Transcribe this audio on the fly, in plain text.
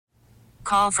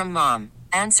Call from mom.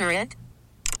 Answer it.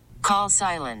 Call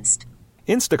silenced.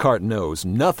 Instacart knows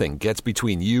nothing gets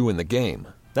between you and the game.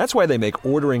 That's why they make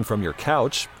ordering from your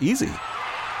couch easy.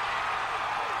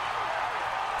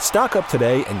 Stock up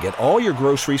today and get all your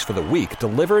groceries for the week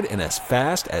delivered in as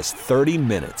fast as 30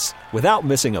 minutes without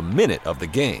missing a minute of the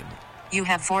game. You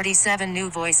have 47 new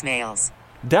voicemails.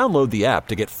 Download the app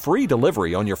to get free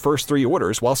delivery on your first 3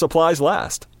 orders while supplies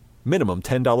last. Minimum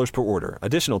 $10 per order.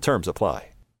 Additional terms apply.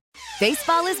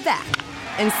 Baseball is back,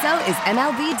 and so is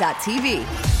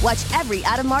MLB.tv. Watch every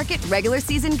out-of-market regular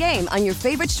season game on your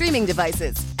favorite streaming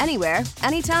devices, anywhere,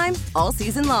 anytime, all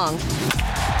season long.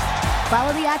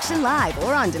 Follow the action live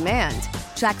or on demand.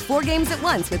 Track 4 games at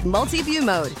once with multi-view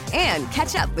mode and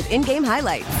catch up with in-game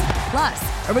highlights.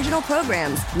 Plus, original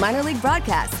programs, minor league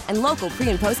broadcasts, and local pre-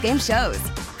 and post-game shows.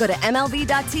 Go to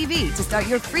MLB.tv to start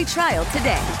your free trial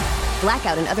today.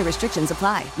 Blackout and other restrictions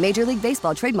apply. Major League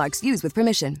Baseball trademarks used with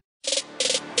permission.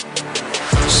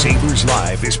 Sabres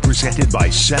Live is presented by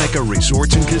Seneca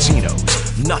Resorts and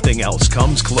Casinos. Nothing else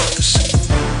comes close.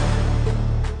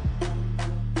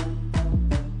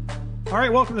 All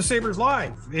right, welcome to Sabres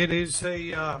Live. It is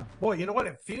a, boy, you know what?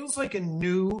 It feels like a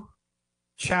new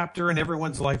chapter in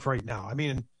everyone's life right now. I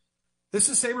mean, this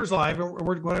is Sabres Live, and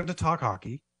we're going to talk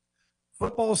hockey.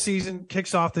 Football season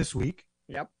kicks off this week.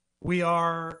 Yep. We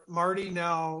are, Marty,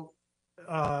 now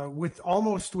with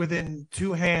almost within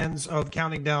 2 hands of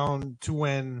counting down to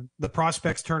when the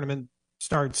Prospects tournament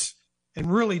starts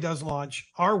and really does launch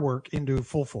our work into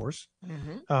full force.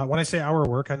 Mm-hmm. When I say our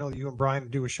work, I know that you and Brian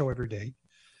do a show every day.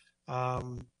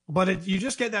 But you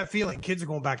just get that feeling. Kids are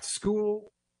going back to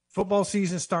school. Football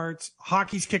season starts.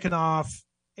 Hockey's kicking off.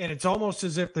 And it's almost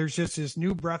as if there's just this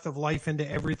new breath of life into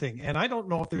everything. And I don't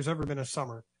know if there's ever been a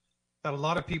summer that a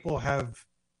lot of people have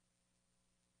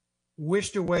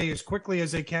wished away as quickly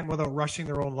as they can without rushing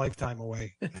their own lifetime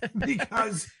away.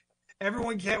 Because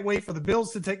everyone can't wait for the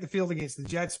Bills to take the field against the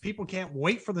Jets. People can't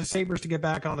wait for the Sabres to get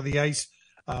back onto the ice.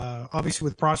 Obviously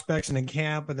with prospects and in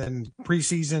camp and then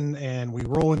preseason, and we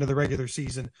roll into the regular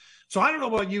season. So I don't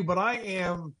know about you, but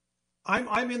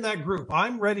I'm in that group.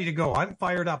 I'm ready to go. I'm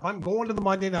fired up. I'm going to the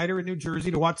Monday Nighter in New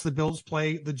Jersey to watch the Bills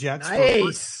play the Jets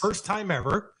for first time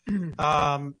ever. And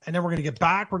then we're going to get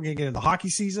back. We're going to get into hockey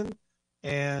season.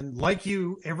 And like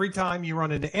you, every time you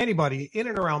run into anybody in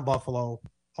and around Buffalo,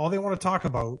 all they want to talk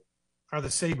about are the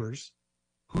Sabres.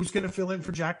 Who's going to fill in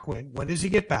for Jack Quinn? When does he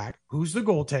get back? Who's the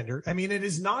goaltender? I mean, it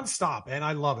is nonstop, and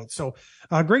I love it. So,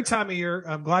 great time of year.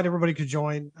 I'm glad everybody could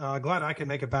join. Glad I can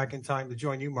make it back in time to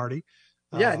join you, Marty.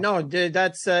 Yeah, no,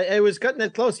 that's it was cutting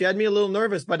it close. You had me a little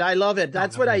nervous, but I love it.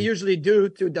 That's what I usually do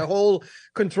to the whole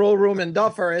control room and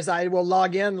Duffer is I will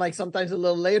log in like sometimes a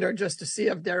little later just to see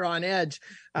if they're on edge,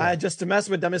 just to mess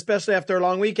with them, especially after a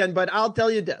long weekend. But I'll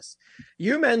tell you this.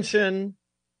 You mentioned,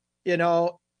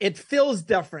 it feels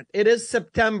different. It is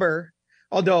September,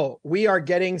 although we are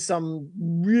getting some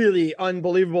really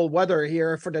unbelievable weather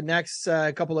here for the next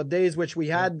couple of days, which we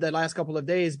had the last couple of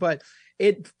days, but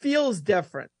it feels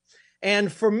different.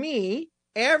 And for me,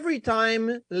 every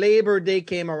time Labor Day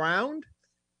came around,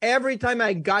 every time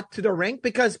I got to the rink,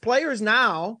 because players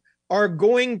now are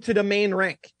going to the main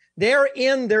rink. They're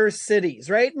in their cities,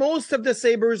 right? Most of the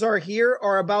Sabres are here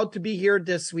or about to be here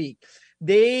this week.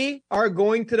 They are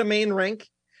going to the main rink.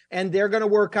 And they're going to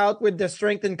work out with the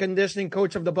strength and conditioning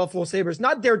coach of the Buffalo Sabres,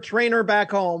 not their trainer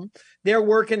back home. They're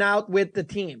working out with the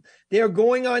team. They're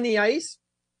going on the ice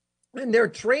and they're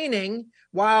training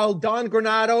while Don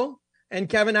Granato and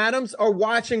Kevin Adams are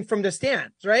watching from the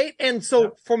stands, right? And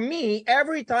so for me,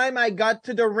 every time I got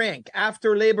to the rink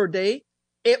after Labor Day,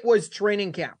 it was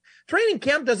training camp. Training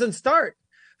camp doesn't start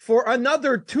for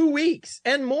another 2 weeks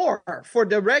and more for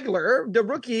the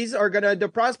rookies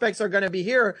the prospects are going to be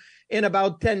here in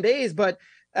about 10 days. But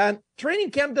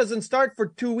training camp doesn't start for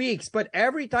 2 weeks. But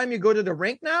every time you go to the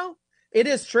rink now, it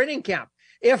is training camp.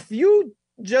 If you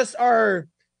just are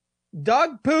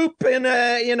dog poop in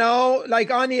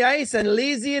like on the ice and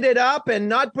lazied it up and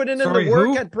not putting in the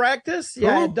work at practice. Who?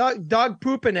 Yeah, dog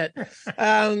poop in it.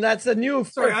 That's a new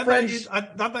French. I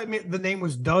thought the name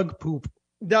was Doug Poop.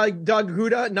 Doug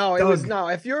Huda? No, it was no.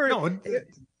 If you're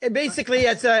basically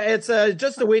it's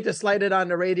just a way to slide it on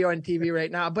the radio and TV right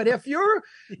now. But if you're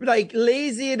like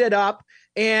lazied it up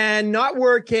and not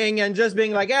working and just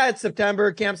being like, it's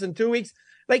September, camp's in 2 weeks,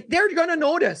 like they're going to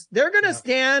notice. They're going to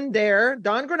stand there,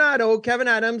 Don Granato, Kevin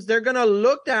Adams, they're going to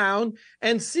look down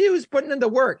and see who's putting in the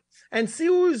work and see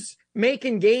who's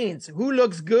making gains, who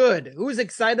looks good, who's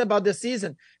excited about the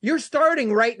season. You're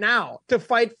starting right now to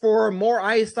fight for more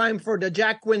ice time for the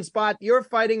Jack Quinn spot. You're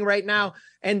fighting right now,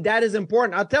 and that is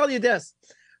important. I'll tell you this.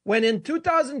 When in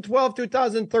 2012,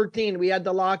 2013, we had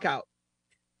the lockout,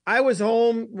 I was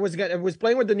home, was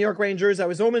playing with the New York Rangers. I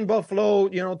was home in Buffalo,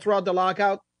 throughout the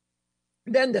lockout.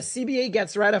 Then the CBA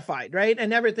gets ratified, right?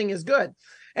 And everything is good.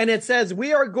 And it says,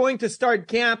 we are going to start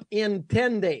camp in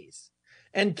 10 days.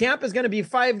 And camp is going to be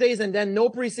 5 days, and then no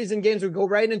preseason games will go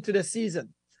right into the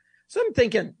season. So I'm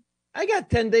thinking, I got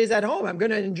 10 days at home. I'm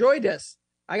going to enjoy this.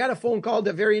 I got a phone call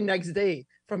the very next day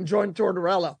from John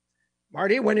Tortorella.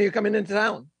 Marty, when are you coming into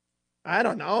town? I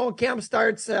don't know. Camp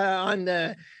starts on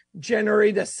the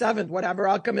January the 7th, whatever.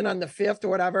 I'll come in on the 5th or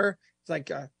whatever. It's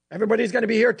like, everybody's going to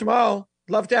be here tomorrow.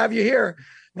 Love to have you here.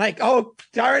 Like, oh,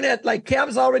 darn it. Like,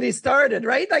 camp's already started,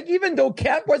 right? Like, even though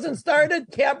camp wasn't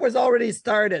started, camp was already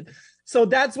started. So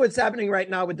that's what's happening right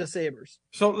now with the Sabres.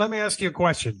 So let me ask you a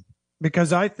question,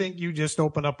 because I think you just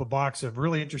opened up a box of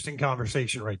really interesting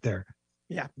conversation right there.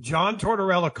 Yeah. John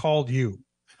Tortorella called you.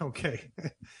 Okay.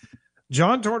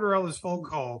 John Tortorella's phone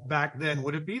call back then,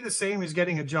 would it be the same as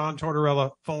getting a John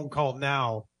Tortorella phone call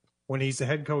now when he's the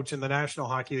head coach in the National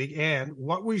Hockey League? And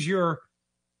what was your,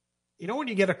 when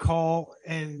you get a call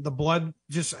and the blood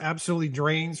just absolutely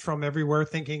drains from everywhere,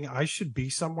 thinking I should be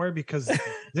somewhere because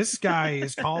this guy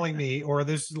is calling me, or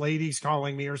this lady's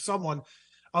calling me, or someone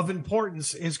of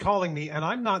importance is calling me, and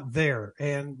I'm not there.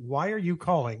 And why are you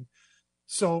calling?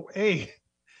 So,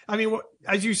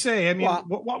 as you say,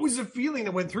 what was the feeling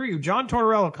that went through you? John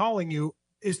Tortorella calling you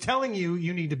is telling you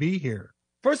you need to be here.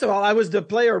 First of all, I was the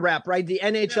player rep, right? The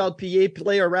NHLPA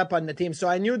player rep on the team. So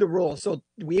I knew the rules. So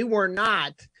we were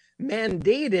not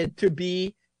mandated to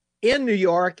be in New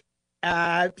York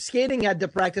skating at the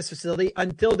practice facility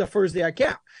until the first day of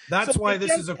camp. That's why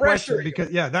this is a question, because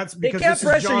that's because this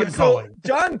is John calling. So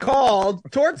John called,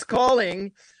 Tort's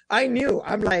calling. I knew.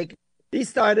 I'm like, he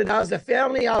started, how's the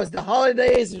family? How's the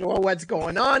holidays? What's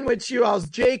going on with you? How's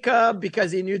Jacob?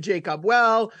 Because he knew Jacob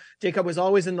well. Jacob was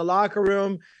always in the locker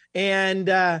room. And,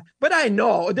 but I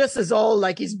know this is all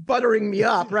like he's buttering me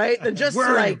up, right? And just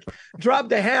drop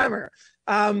the hammer.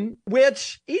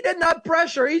 Which he did not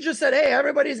pressure. He just said, hey,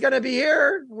 everybody's going to be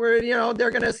here.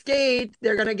 They're going to skate.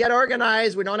 They're going to get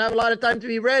organized. We don't have a lot of time to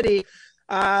be ready.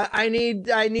 I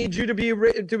need you to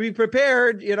be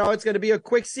prepared. It's going to be a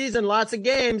quick season, lots of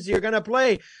games. You're going to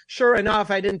play. Sure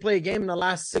enough, I didn't play a game in the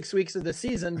last 6 weeks of the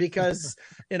season because,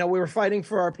 we were fighting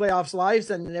for our playoffs lives,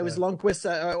 and it was Lundqvist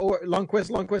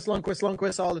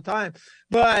all the time.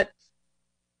 But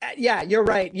yeah, you're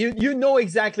right. You know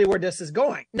exactly where this is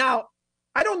going. Now,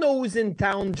 I don't know who's in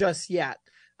town just yet.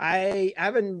 I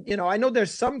haven't, I know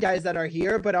there's some guys that are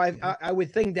here, but I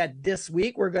would think that this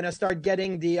week we're going to start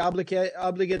getting the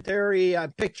obligatory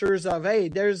pictures of, hey,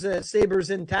 there's Sabres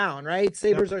in town, right?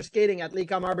 Sabres are skating at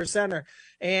Lecom Harbor Center,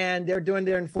 and they're doing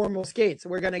their informal skates. So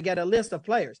we're going to get a list of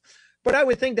players. But I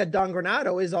would think that Don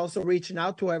Granato is also reaching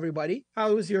out to everybody.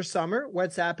 How was your summer?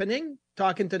 What's happening?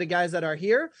 Talking to the guys that are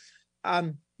here.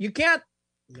 You can't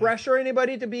pressure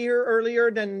anybody to be here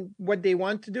earlier than what they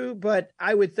want to do, but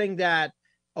I would think that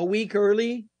a week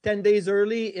early, 10 days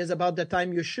early is about the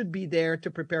time you should be there to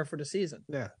prepare for the season.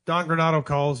 Yeah. Don Granato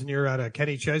calls and you're at a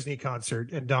Kenny Chesney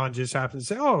concert, and Don just happens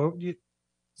to say, oh,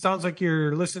 sounds like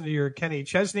you're listening to your Kenny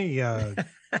Chesney on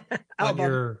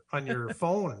your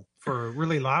phone for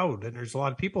really loud, and there's a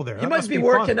lot of people there. You must be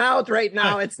working out right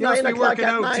now. It's 9 o'clock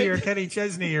at night. To your Kenny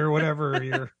Chesney or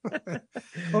whatever.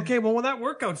 Okay, well, when that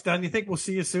workout's done, you think we'll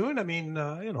see you soon? I mean,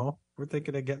 we're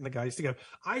thinking of getting the guys together.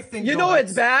 I think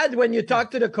it's bad when you talk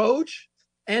to the coach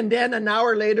and then an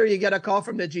hour later you get a call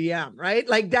from the GM, right?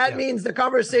 Like that means the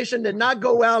conversation did not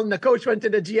go well, and the coach went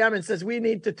to the GM and says, we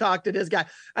need to talk to this guy.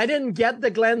 I didn't get the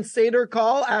Glenn Sader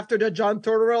call after the John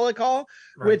Tortorella call,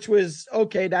 which was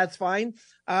okay. That's fine.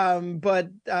 But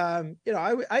I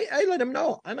let him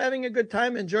know I'm having a good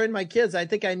time enjoying my kids. I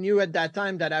think I knew at that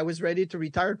time that I was ready to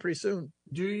retire pretty soon.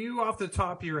 Do you, off the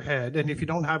top of your head, and if you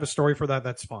don't have a story for that,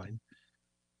 that's fine.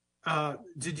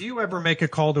 Did you ever make a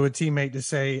call to a teammate to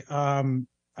say,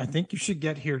 I think you should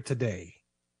get here today?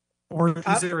 Or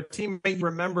is there a teammate you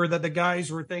remember that the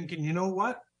guys were thinking, you know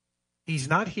what? He's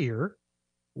not here.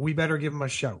 We better give him a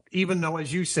shout. Even though,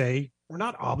 as you say, we're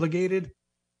not obligated,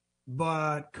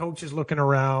 but coach is looking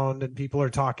around and people are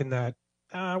talking that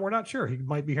we're not sure. He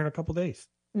might be here in a couple of days.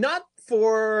 Not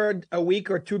for a week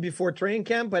or two before training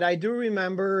camp, but I do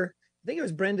remember, I think it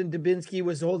was Brendan Dubinsky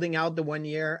was holding out the 1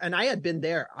 year, and I had been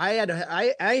there.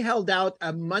 I held out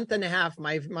a month and a half,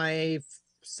 my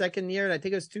second year, I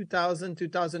think it was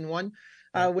 2001,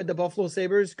 with the Buffalo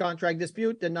Sabres. Contract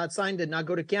dispute, did not sign, did not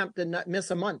go to camp, did not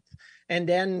miss a month, and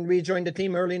then rejoined the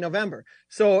team early November.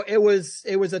 So it was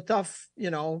a tough,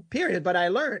 period, but I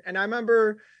learned. And I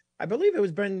remember, I believe it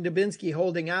was Brendan Dubinsky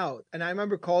holding out, and I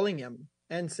remember calling him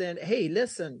and saying, hey,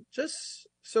 listen, just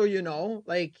so you know,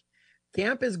 like,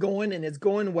 camp is going and it's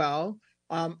going well.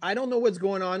 I don't know what's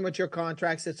going on with your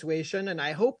contract situation, and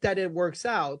I hope that it works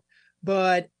out.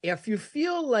 But if you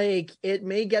feel like it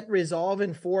may get resolved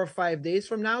in 4 or 5 days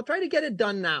from now, try to get it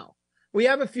done now. We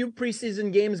have a few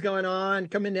preseason games going on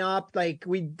coming up. Like,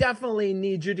 we definitely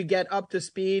need you to get up to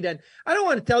speed. And I don't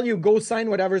want to tell you go sign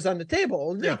whatever's on the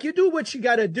table. Like, you do what you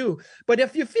got to do. But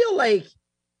if you feel like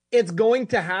it's going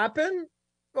to happen,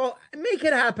 well, make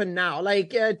it happen now.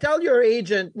 Like, tell your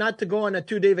agent not to go on a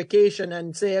 2-day vacation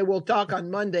and say, hey, we'll talk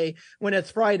on Monday when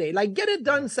it's Friday. Like, get it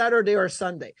done Saturday or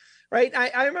Sunday, right?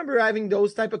 I remember having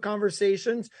those type of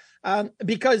conversations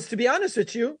because, to be honest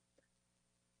with you,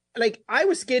 like, I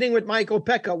was skating with Michael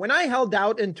Pekka when I held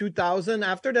out in 2000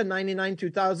 after the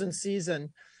 99-2000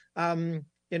 season.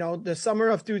 The summer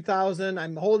of 2000,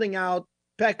 I'm holding out.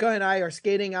 Pekka and I are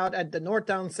skating out at the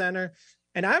Northtown Center.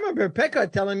 And I remember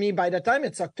Pekka telling me by the time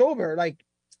it's October, like,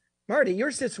 Marty,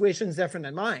 your situation's different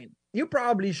than mine. You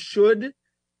probably should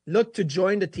look to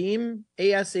join the team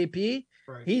ASAP.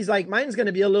 Right. He's like, mine's going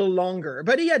to be a little longer.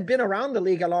 But he had been around the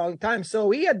league a long time. So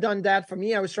he had done that for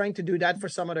me. I was trying to do that for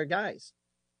some other guys.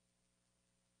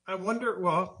 I wonder,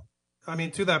 well, I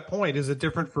mean, to that point, is it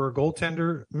different for a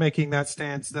goaltender making that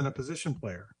stance than a position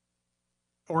player?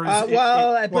 Or is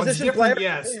a position player.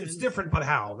 Yes, it's different, but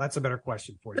how? That's a better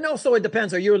question for you. And also, it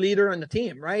depends. Are you a leader on the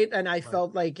team, right? And I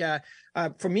felt like,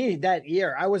 for me, that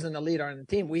year, I wasn't a leader on the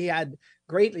team. We had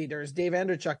great leaders. Dave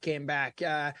Andrechuk came back.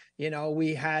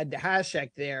 We had Hasek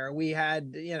there. We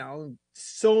had,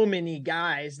 so many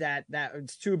guys that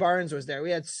Stu Barnes was there.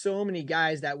 We had so many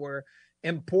guys that were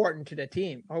important to the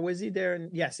team. Or was he there?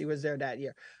 Yes, he was there that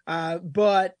year.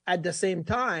 But at the same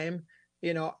time,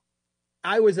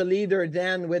 I was a leader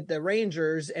then with the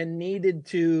Rangers and needed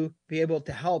to be able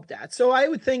to help that. So I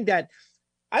would think that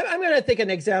I'm going to take an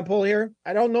example here.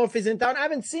 I don't know if he's in town. I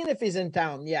haven't seen if he's in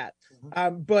town yet.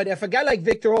 But if a guy like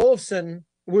Victor Olofsson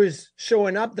was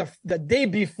showing up the day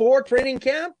before training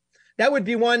camp, that would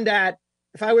be one that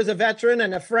if I was a veteran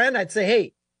and a friend, I'd say,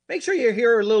 hey, make sure you're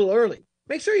here a little early.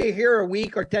 Make sure you're here a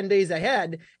week or 10 days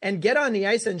ahead and get on the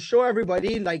ice and show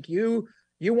everybody like you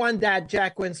want that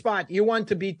Jack Quinn spot. You want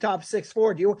to be top 6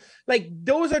 forward.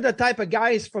 Those are the type of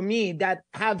guys for me that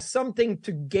have something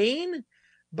to gain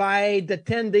by the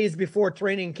 10 days before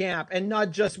training camp and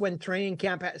not just when training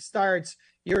camp starts.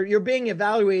 You're being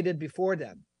evaluated before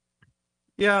then.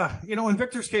 Yeah. In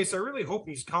Victor's case, I really hope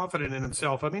he's confident in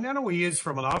himself. I mean, I know he is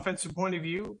from an offensive point of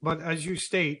view, but as you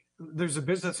state, there's a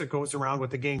business that goes around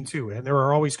with the game too. And there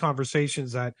are always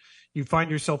conversations that you find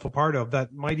yourself a part of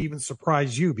that might even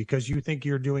surprise you because you think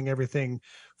you're doing everything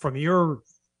from your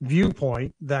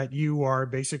viewpoint that you are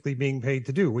basically being paid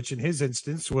to do, which in his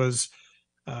instance was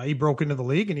he broke into the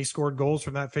league and he scored goals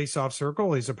from that face-off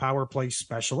circle. He's a power play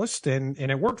specialist and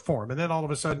it worked for him. And then all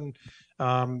of a sudden,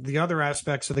 the other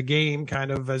aspects of the game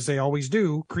kind of, as they always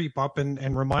do, creep up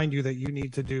and remind you that you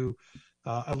need to do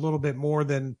a little bit more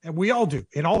than we all do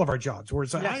in all of our jobs, where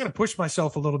it's like, I'm going to push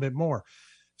myself a little bit more.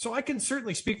 So I can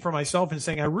certainly speak for myself in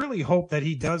saying I really hope that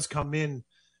he does come in.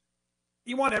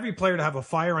 You want every player to have a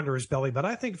fire under his belly, but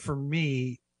I think for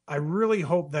me, I really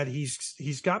hope that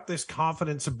he's got this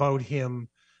confidence about him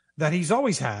that he's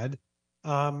always had,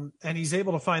 and he's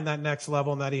able to find that next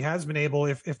level, and that he has been able,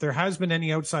 if there has been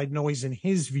any outside noise in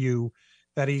his view,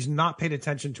 that he's not paid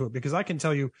attention to it. Because I can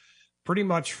tell you pretty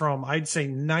much from, I'd say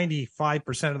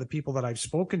 95% of the people that I've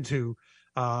spoken to,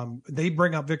 they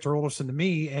bring up Victor Olofsson to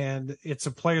me, and it's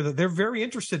a player that they're very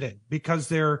interested in because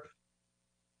they're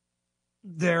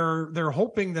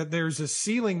hoping that there's a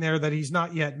ceiling there that he's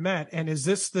not yet met. And is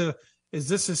this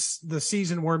the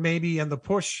season where maybe, and the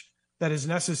push that is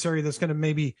necessary, that's going to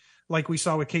maybe, like we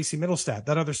saw with Casey Middlestat,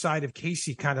 that other side of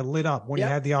Casey kind of lit up when he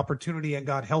had the opportunity and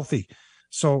got healthy.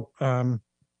 So,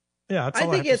 that's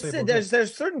all I think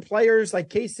there's certain players like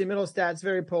Casey Middlestat's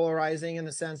very polarizing in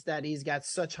the sense that he's got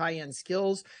such high-end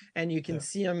skills and you can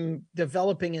see him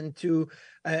developing into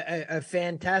a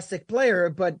fantastic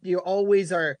player, but you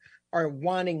always are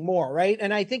wanting more, right?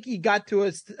 And I think he got to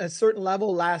a certain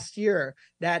level last year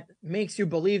that makes you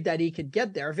believe that he could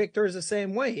get there. Victor is the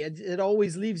same way. It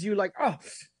always leaves you like, oh,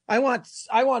 I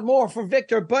want more from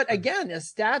Victor. But again,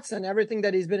 his stats and everything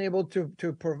that he's been able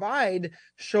to provide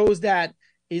shows that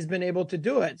he's been able to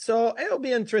do it. So it'll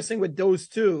be interesting with those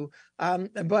two.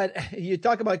 But you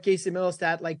talk about Casey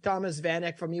Middlestat, like Thomas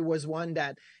Vanek for me was one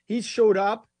that he showed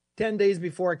up 10 days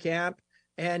before camp.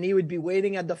 And he would be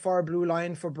waiting at the far blue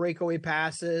line for breakaway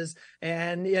passes.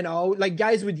 And, like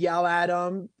guys would yell at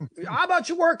him, how about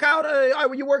you work out?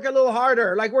 You work a little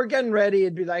harder. Like, we're getting ready.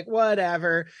 It'd be like,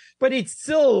 whatever. But he'd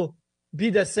still be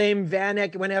the same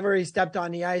Vanek whenever he stepped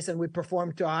on the ice and we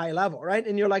performed to a high level, right?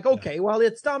 And you're like, okay, well,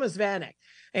 it's Thomas Vanek,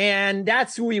 and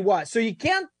that's who he was. So you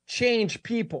can't change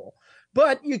people,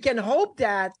 but you can hope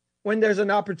that when there's an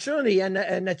opportunity and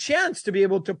a chance to be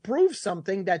able to prove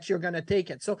something, that you're going to take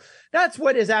it. So that's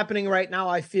what is happening right now.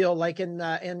 I feel like in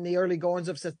the early goings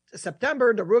of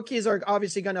September, the rookies are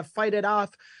obviously going to fight it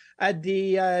off at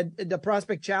the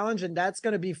Prospect Challenge, and that's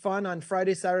going to be fun on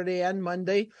Friday, Saturday, and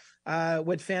Monday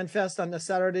with FanFest on the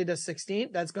Saturday the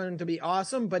 16th. That's going to be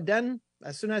awesome. But then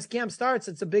as soon as camp starts,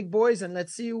 it's a big boys, and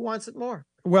let's see who wants it more.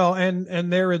 Well,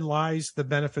 and therein lies the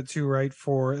benefit too, right?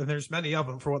 And there's many of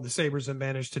them for what the Sabres have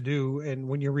managed to do. And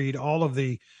when you read all of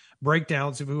the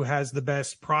breakdowns of who has the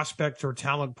best prospect or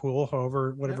talent pool,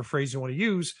 whatever phrase you want to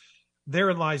use,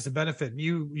 therein lies the benefit.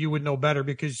 You would know better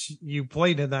because you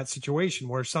played in that situation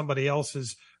where somebody else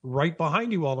is right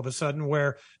behind you all of a sudden,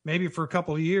 where maybe for a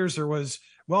couple of years there was,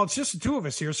 well, it's just the two of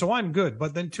us here, so I'm good.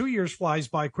 But then 2 years flies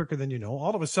by quicker than you know.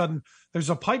 All of a sudden, there's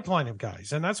a pipeline of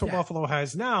guys, and that's what Buffalo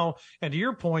has now. And to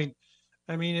your point,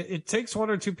 I mean, it takes one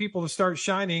or two people to start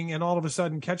shining, and all of a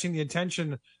sudden catching the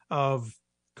attention of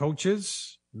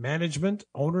coaches, management,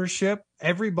 ownership.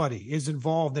 Everybody is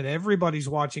involved, and everybody's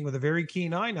watching with a very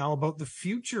keen eye now about the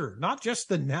future, not just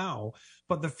the now,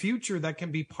 but the future that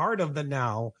can be part of the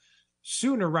now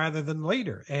sooner rather than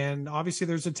later. And obviously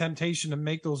there's a temptation to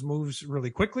make those moves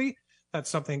really quickly. That's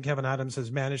something Kevin Adams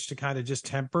has managed to kind of just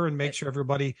temper and make sure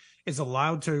everybody is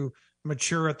allowed to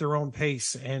mature at their own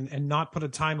pace and not put a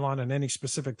timeline on any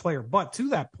specific player. But to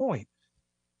that point,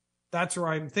 that's where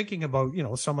I'm thinking about,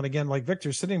 someone again like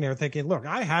Victor sitting there thinking, look,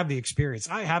 I have the experience.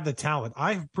 I have the talent.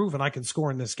 I've proven I can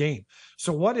score in this game.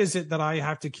 So what is it that I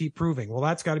have to keep proving? Well,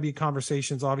 that's got to be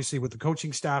conversations, obviously, with the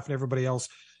coaching staff and everybody else.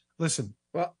 Listen,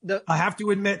 well, I have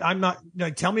to admit, I'm not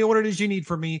tell me what it is you need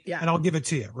from me and I'll give it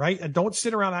to you. Right. And don't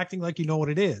sit around acting like you know what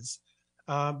it is,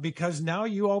 because now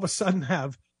you all of a sudden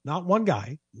have not one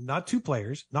guy, not two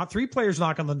players, not three players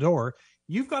knock on the door.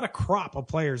 You've got a crop of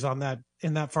players in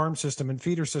that farm system and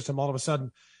feeder system all of a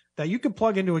sudden that you could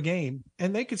plug into a game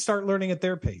and they could start learning at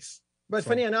their pace. But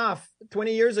funny enough,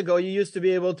 20 years ago, you used to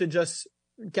be able to just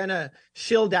kind of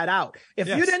shield that out. If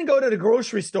you didn't go to the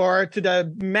grocery store, to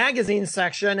the magazine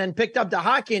section and picked up the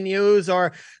hockey news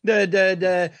or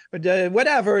the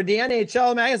whatever, the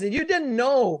NHL magazine, you didn't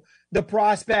know the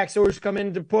prospects who was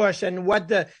coming to push and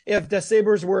if the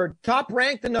Sabres were top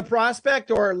ranked in the prospect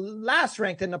or last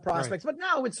ranked in the prospects. Right. But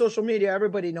now with social media,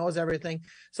 everybody knows everything.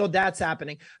 So that's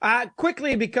happening.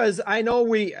 Quickly, because I know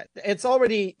it's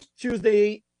already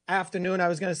Tuesday afternoon. I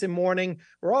was going to say morning.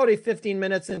 We're already 15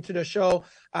 minutes into the show.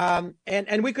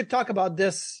 And we could talk about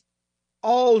this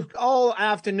all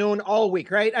afternoon, all week,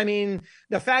 right? I mean,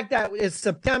 the fact that it's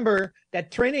September,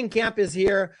 that training camp is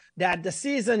here, that the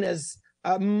season is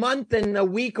a month and a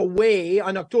week away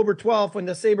on October 12th when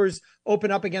the Sabres open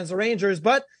up against the Rangers.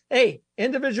 But hey,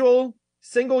 individual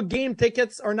single game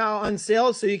tickets are now on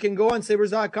sale. So you can go on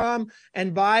sabres.com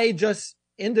and buy just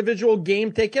individual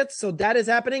game tickets. So that is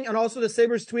happening. And also the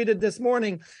Sabres tweeted this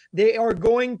morning, they are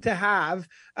going to have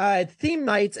theme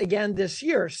nights again this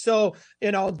year. So,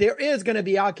 there is going to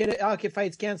be Hockey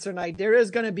Fights Cancer Night. There is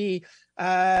going to be,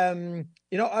 a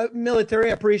military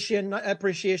appreciation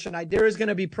night. There is going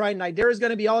to be Pride Night. There is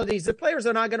going to be all of these. The players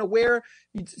are not going to wear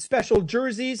special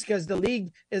jerseys because the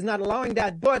league is not allowing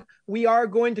that, but we are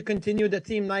going to continue the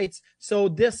team nights. So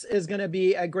this is going to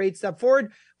be a great step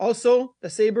forward. Also, the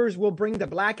Sabres will bring the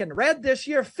black and red this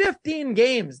year. 15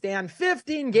 games, Dan,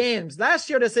 15 games. Last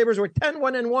year, the Sabres were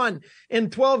 10-1-1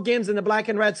 in 12 games in the black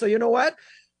and red. So you know what?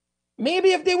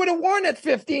 Maybe if they would have won at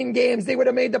 15 games, they would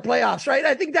have made the playoffs, right?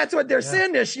 I think that's what they're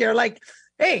saying this year. Like,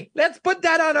 hey, let's put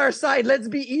that on our side. Let's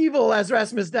be evil, as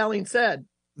Rasmus Dahlin said.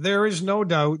 There is no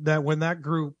doubt that when that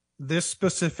group, this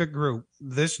specific group,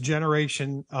 this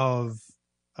generation of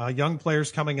young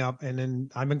players coming up, and then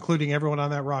I'm including everyone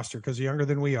on that roster because they're younger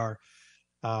than we are,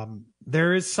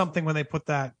 there is something when they put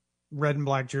that red and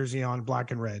black jersey on,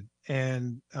 black and red.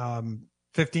 And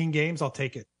 15 games, I'll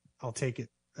take it.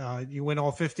 You win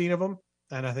all 15 of them,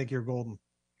 and I think you're golden.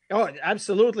 Oh,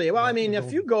 absolutely. Well, I mean,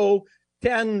 if you go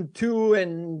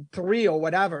 10-2-3 or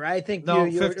whatever, I think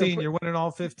you're 15. You're winning all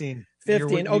 15.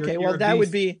 15. Okay. Well, that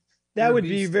would be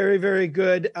very, very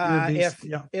good.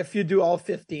 If you do all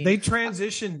 15. They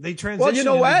transition. Well, you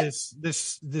know what?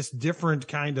 This different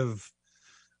kind of,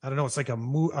 I don't know. It's like a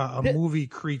movie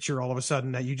creature all of a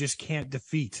sudden that you just can't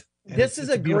defeat. And this is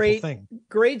a great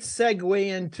segue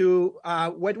into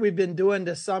what we've been doing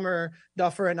this summer,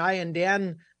 Duffer and I. And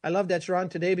Dan, I love that you're on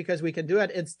today because we can do it.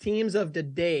 It's teams of the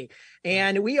day.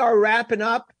 And we are wrapping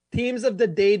up teams of the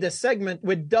day, the segment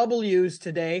with W's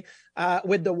today,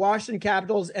 with the Washington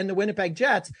Capitals and the Winnipeg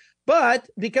Jets. But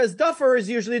because Duffer is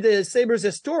usually the Sabres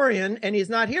historian and he's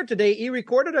not here today, he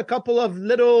recorded a couple of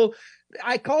little,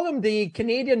 I call them the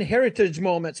Canadian heritage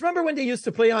moments. Remember when they used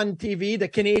to play on TV, the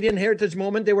Canadian heritage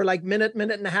moment? They were like minute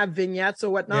and a half vignettes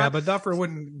or whatnot. Yeah, but Duffer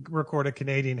wouldn't record a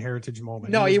Canadian heritage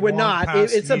moment. No, he would not.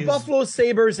 It's a Buffalo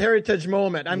Sabres heritage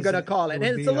moment, I'm going to call it.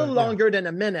 And it's a little longer than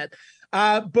a minute.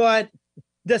 But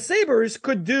the Sabres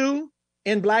could do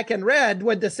in black and red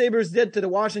what the Sabres did to the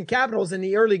Washington Capitals in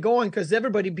the early going, because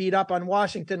everybody beat up on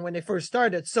Washington when they first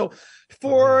started. So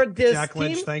for this Jack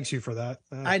Lynch thanks you for that.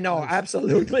 I know,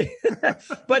 absolutely.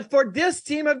 But for this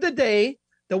team of the day,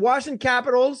 the Washington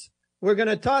Capitals, we're going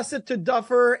to toss it to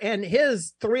Duffer and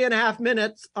his 3.5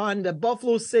 minutes on the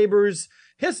Buffalo Sabres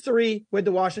history with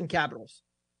the Washington Capitals.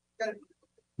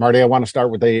 Marty, I want to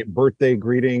start with a birthday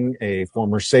greeting, a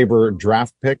former Sabre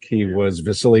draft pick. He was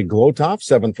Vasily Glotov,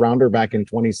 7th rounder back in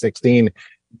 2016.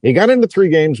 He got into 3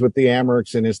 games with the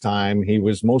Amerks in his time. He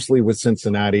was mostly with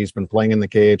Cincinnati. He's been playing in the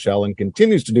KHL and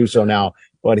continues to do so now.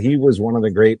 But he was one of the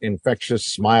great infectious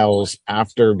smiles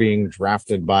after being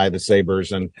drafted by the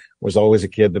Sabres and was always a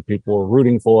kid that people were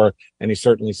rooting for. And he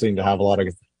certainly seemed to have a lot of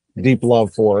deep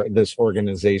love for this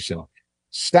organization.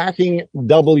 Stacking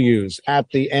W's at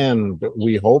the end,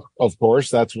 we hope, of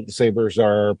course. That's what the Sabres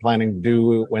are planning to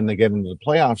do when they get into the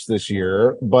playoffs this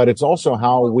year. But it's also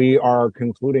how we are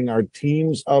concluding our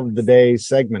Teams of the Day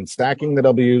segment, stacking the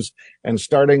W's and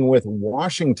starting with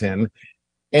Washington,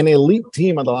 an elite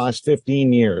team of the last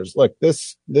 15 years. Look,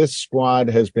 this squad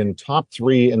has been top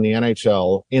 3 in the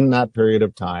NHL in that period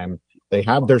of time. They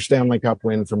have their Stanley Cup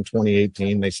win from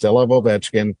 2018. They still have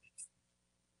Ovechkin.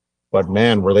 But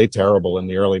man, were they terrible in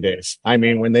the early days. I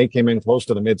mean, when they came in close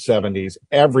to the mid-70s,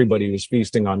 everybody was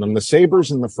feasting on them. The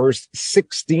Sabres in the first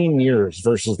 16 years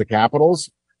versus the Capitals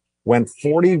went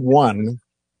 41,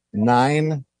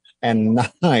 9, and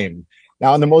 9.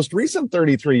 Now, in the most recent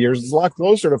 33 years, it's a lot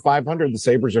closer to 500. The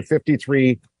Sabres are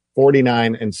 53,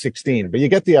 49, and 16. But you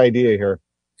get the idea here,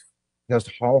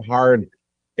 just how hard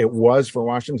it was for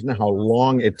Washington, how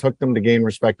long it took them to gain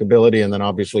respectability. And then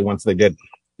obviously once they did,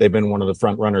 they've been one of the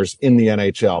front runners in the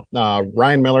NHL.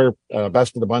 Ryan Miller,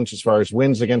 best of the bunch as far as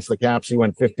wins against the Caps. He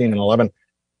went 15 and 11.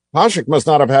 Hasek must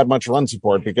not have had much run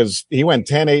support because he went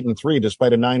 10, 8 and 3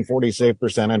 despite a 940 save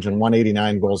percentage and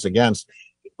 189 goals against.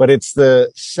 But it's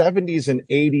the 70s and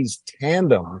 80s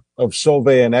tandem of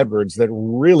Sauvé and Edwards that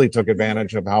really took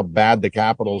advantage of how bad the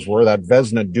Capitals were. That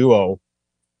Vezina duo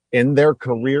in their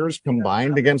careers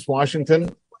combined against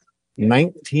Washington,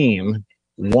 19,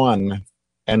 1,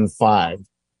 and 5.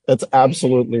 That's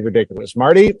absolutely ridiculous.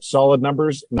 Marty, solid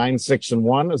numbers, 9, 6, and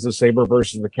 1 as the Sabre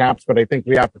versus the Caps, but I think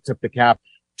we have to tip the cap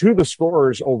to the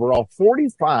scorers overall.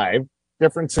 45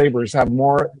 different Sabres have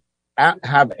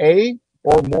a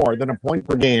or more than a point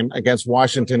per game against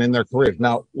Washington in their careers.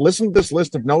 Now, listen to this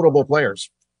list of notable players.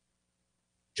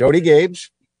 Jody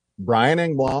Gage, Brian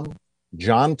Engblom,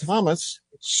 John Thomas,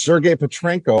 Sergei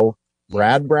Petrenko,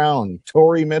 Brad Brown,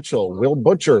 Torrey Mitchell, Will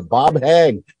Butcher, Bob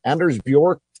Haig, Anders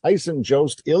Bjork, Tyson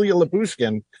Jost, Ilya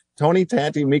Labushkin, Tony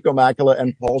Tanti, Mikko Makela,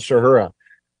 and Paul Shahura.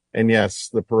 And yes,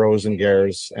 the Perreaults and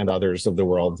Gueres and others of the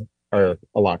world are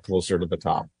a lot closer to the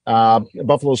top.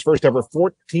 Buffalo's first ever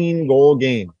 14-goal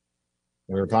game.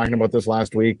 We were talking about this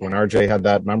last week when RJ had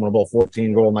that memorable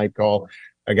 14-goal night call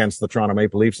against the Toronto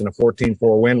Maple Leafs in a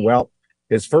 14-4 win. Well,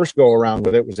 his first go around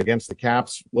with it was against the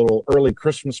Caps, little early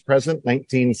Christmas present,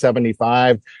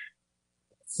 1975,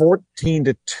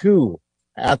 14-2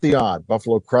 at the odd.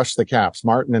 Buffalo crushed the Caps.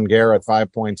 Martin and Gare at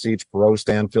 5 points each. Perreault,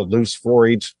 Stanfield, Luce 4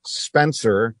 each.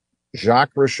 Spencer,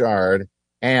 Jacques Richard,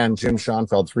 and Jim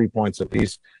Schoenfeld 3 points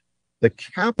apiece. The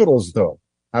Capitals, though,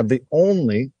 have the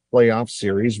only playoff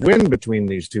series win between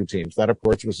these two teams. That, of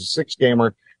course, was a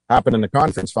 6-gamer, happened in the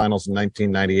conference finals in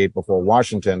 1998 before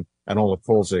Washington and Ola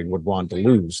Kolzig would want to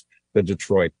lose to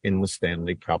Detroit in the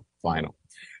Stanley Cup final.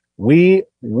 We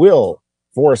will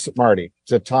force Marty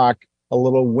to talk a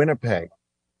little Winnipeg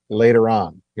later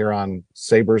on here on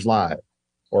Sabres Live,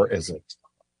 or is it?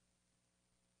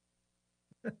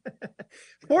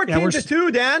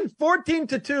 14-2, Dan.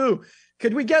 14-2.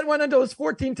 Could we get one of those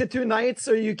 14-2 nights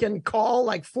so you can call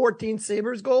like 14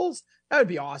 Sabres goals? That would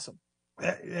be awesome.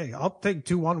 Hey, I'll take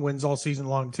 2-1 wins all season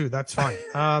long too. That's fine.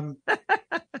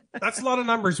 That's a lot of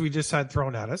numbers we just had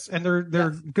thrown at us, and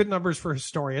they're good numbers for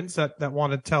historians that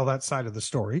want to tell that side of the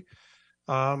story.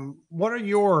 What are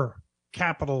your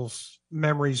Capitals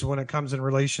memories when it comes in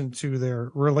relation to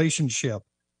their relationship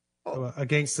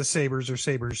against the Sabres or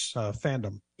Sabres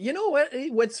fandom? You know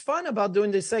what's fun about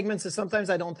doing these segments is sometimes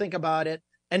I don't think about it.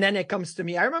 And then it comes to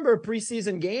me. I remember a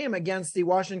preseason game against the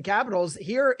Washington Capitals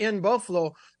here in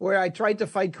Buffalo where I tried to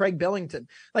fight Craig Billington.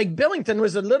 Like, Billington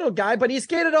was a little guy, but he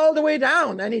skated all the way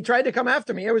down and he tried to come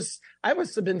after me. I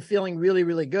must have been feeling really,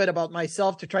 really good about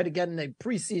myself to try to get in a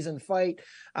preseason fight.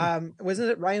 Wasn't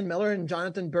it Ryan Miller and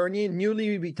Jonathan Bernier,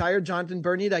 newly retired Jonathan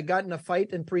Bernier, that got in a fight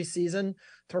in preseason,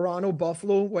 Toronto,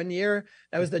 Buffalo one year?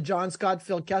 That was the John Scott,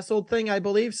 Phil Kessel thing, I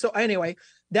believe. So anyway,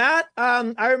 that,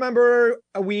 I remember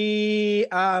I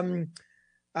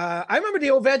remember the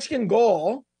Ovechkin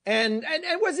goal, and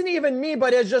it wasn't even me,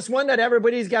 but it's just one that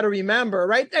everybody's got to remember,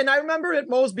 right? And I remember it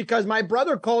most because my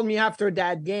brother called me after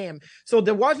that game. So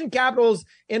the Washington Capitals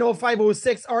in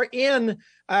 05-06 are in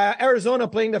Arizona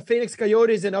playing the Phoenix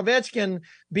Coyotes, and Ovechkin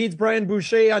beats Brian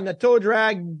Boucher on the toe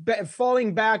drag,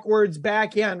 falling backwards,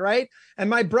 backhand, right? And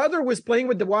my brother was playing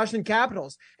with the Washington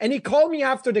Capitals, and he called me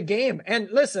after the game. And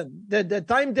listen, the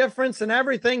time difference and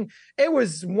everything, it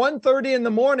was 1:30 in the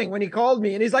morning when he called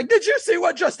me, and he's like, "Did you see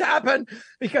what just happened?"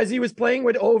 Because he was playing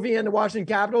with Ovi and the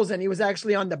Washington Capitals, and he was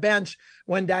actually on the bench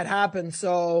when that happened.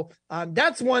 So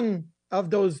that's one of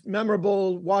those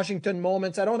memorable Washington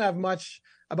moments. I don't have much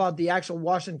about the actual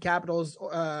Washington Capitals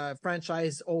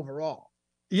franchise overall.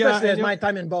 Yeah, especially at my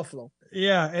time in Buffalo.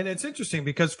 Yeah, and it's interesting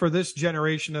because for this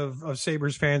generation of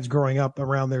Sabres fans growing up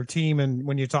around their team, and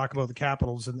when you talk about the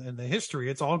Capitals and the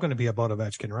history, it's all going to be about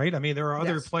Ovechkin, right? I mean, there are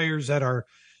other players that are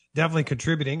definitely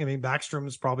contributing. I mean, Backstrom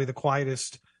is probably the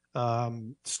quietest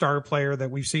star player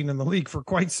that we've seen in the league for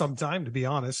quite some time, to be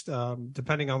honest,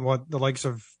 depending on what the likes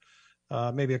of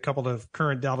maybe a couple of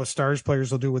current Dallas Stars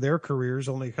players will do with their careers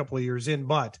only a couple of years in.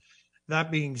 But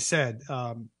that being said,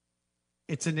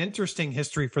 it's an interesting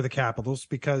history for the Capitals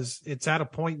because it's at a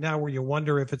point now where you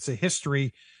wonder if it's a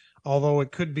history, although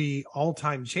it could be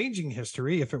all-time changing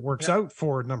history if it works out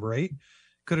for number 8.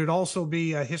 Could it also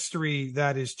be a history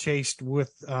that is chased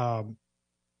with a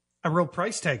real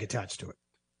price tag attached to it?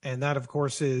 And that, of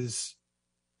course, is,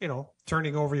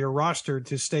 turning over your roster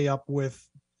to stay up with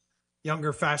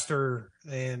younger, faster,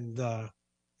 and,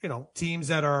 teams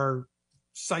that are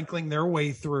cycling their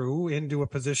way through into a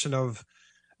position of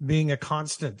being a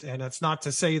constant. And it's not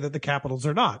to say that the Capitals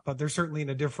are not, but they're certainly in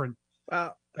a different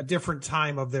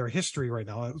time of their history right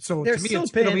now. So to me, it's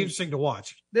going to be interesting to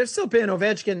watch. They're still paying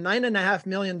Ovechkin $9.5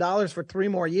 million for 3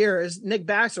 more years. Nick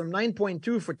Backstrom,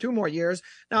 9.2 for 2 more years.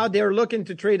 Now they're looking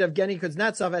to trade Evgeny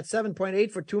Kuznetsov at 7.8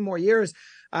 for 2 more years.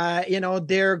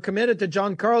 They're committed to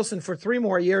John Carlson for 3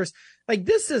 more years. Like,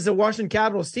 this is a Washington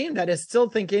Capitals team that is still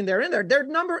thinking they're in there. They're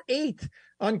number 8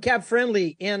 on cap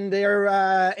friendly in their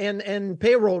in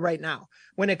payroll right now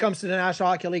when it comes to the National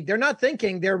Hockey League. They're not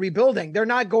thinking they're rebuilding. They're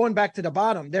not going back to the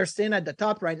bottom. They're staying at the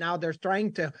top right now. They're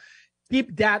trying to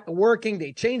keep that working.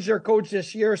 They changed their coach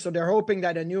this year, so they're hoping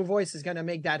that a new voice is going to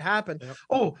make that happen. Yep.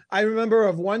 Oh, I remember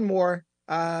of one more.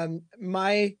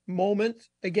 My moment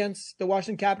against the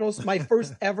Washington Capitals, my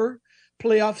first ever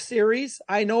playoff series.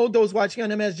 I know those watching on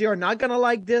MSG are not going to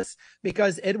like this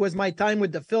because it was my time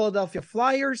with the Philadelphia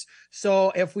Flyers.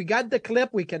 So if we got the clip,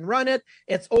 we can run it.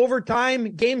 It's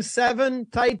overtime, game 7,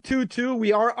 tied 2-2.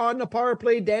 We are on the power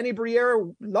play. Danny Briere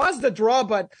lost the draw,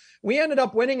 but we ended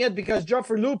up winning it because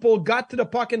Duffer got to the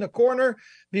puck in the corner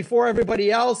before everybody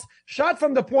else. Shot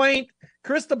from the point.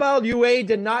 Cristobal Huet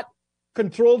did not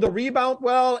control the rebound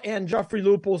well, and Joffrey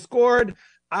Lupul scored.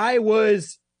 I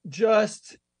was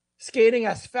just skating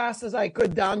as fast as I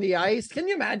could down the ice. Can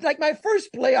you imagine? Like, my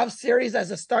first playoff series as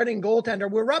a starting goaltender.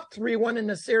 We're up 3-1 in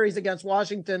the series against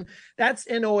Washington. That's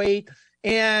in 08.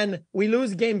 And we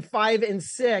lose game 5 and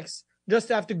 6. Just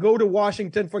have to go to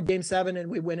Washington for game 7, and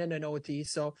we win in an OT.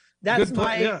 So that's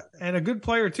and a good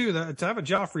player too. To have a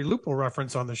Joffrey Lupul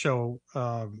reference on the show,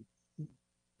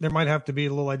 there might have to be a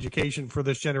little education for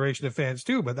this generation of fans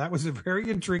too, but that was a very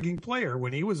intriguing player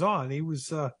when he was on. He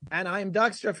was Anaheim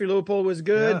Ducks, Jeffrey Lupul was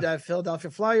good.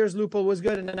 Philadelphia Flyers, Lupul was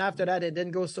good. And then after that, it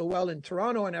didn't go so well in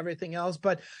Toronto and everything else.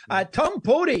 But Tom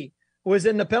Poti was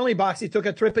in the penalty box. He took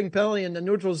a tripping penalty in the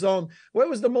neutral zone. What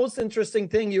was the most interesting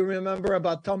thing you remember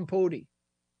about Tom Poti?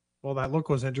 Well, that look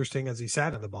was interesting as he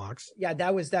sat in the box. Yeah,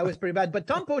 that was pretty bad. But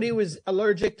Tom Poti was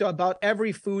allergic to about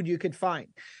every food you could find,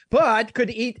 but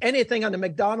could eat anything on the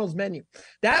McDonald's menu.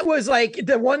 That was like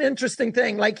the one interesting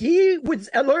thing. Like, he was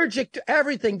allergic to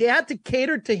everything. They had to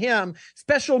cater to him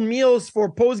special meals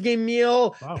for post-game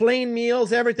meal, plain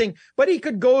meals, everything. But he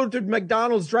could go to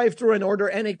McDonald's drive-thru and order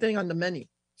anything on the menu.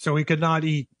 So he could not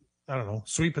eat, I don't know,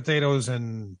 sweet potatoes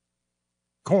and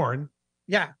corn.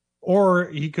 Yeah. Or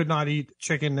he could not eat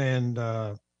chicken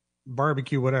and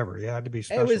barbecue, whatever. It had to be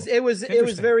special. It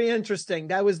was very interesting.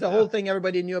 That was the whole thing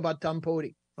everybody knew about Tom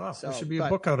Poti. Well, there should be a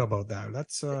book out about that.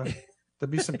 That's There'd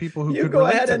be some people who you could go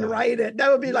relate ahead to and that. write it. That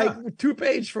would be like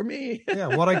 2-page for me. Yeah,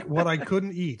 what I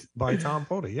couldn't eat by Tom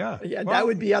Foti. Yeah, Yeah, well, that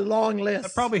would be a long list.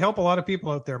 That'd probably help a lot of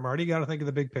people out there, Marty. You got to think of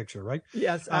the big picture, right?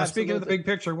 Yes. Speaking of the big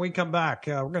picture, when we come back,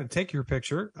 we're going to take your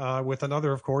picture with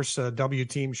another, of course, W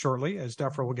team shortly, as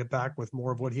Duffer will get back with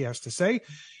more of what he has to say,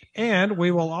 and we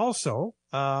will also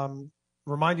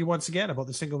remind you once again about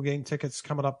the single game tickets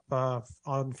coming up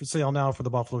on for sale now for the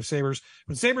Buffalo Sabres.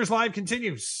 When Sabres Live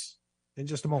continues in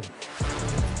just a moment.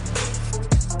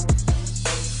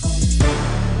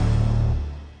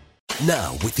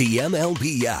 Now, with the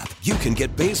MLB app, you can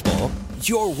get baseball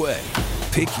your way.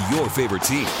 Pick your favorite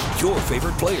team, your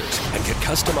favorite players, and get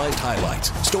customized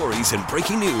highlights, stories, and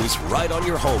breaking news right on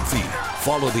your home feed.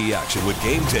 Follow the action with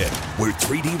Game Day, where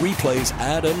 3D replays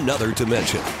add another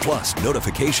dimension. Plus,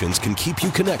 notifications can keep you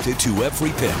connected to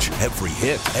every pitch, every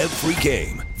hit, every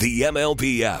game. The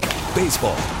MLB app.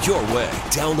 Baseball your way.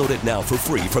 Download it now for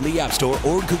free from the App Store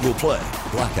or Google Play.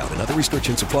 Blackout and other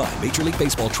restrictions apply. Major League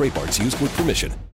Baseball trademarks used with permission.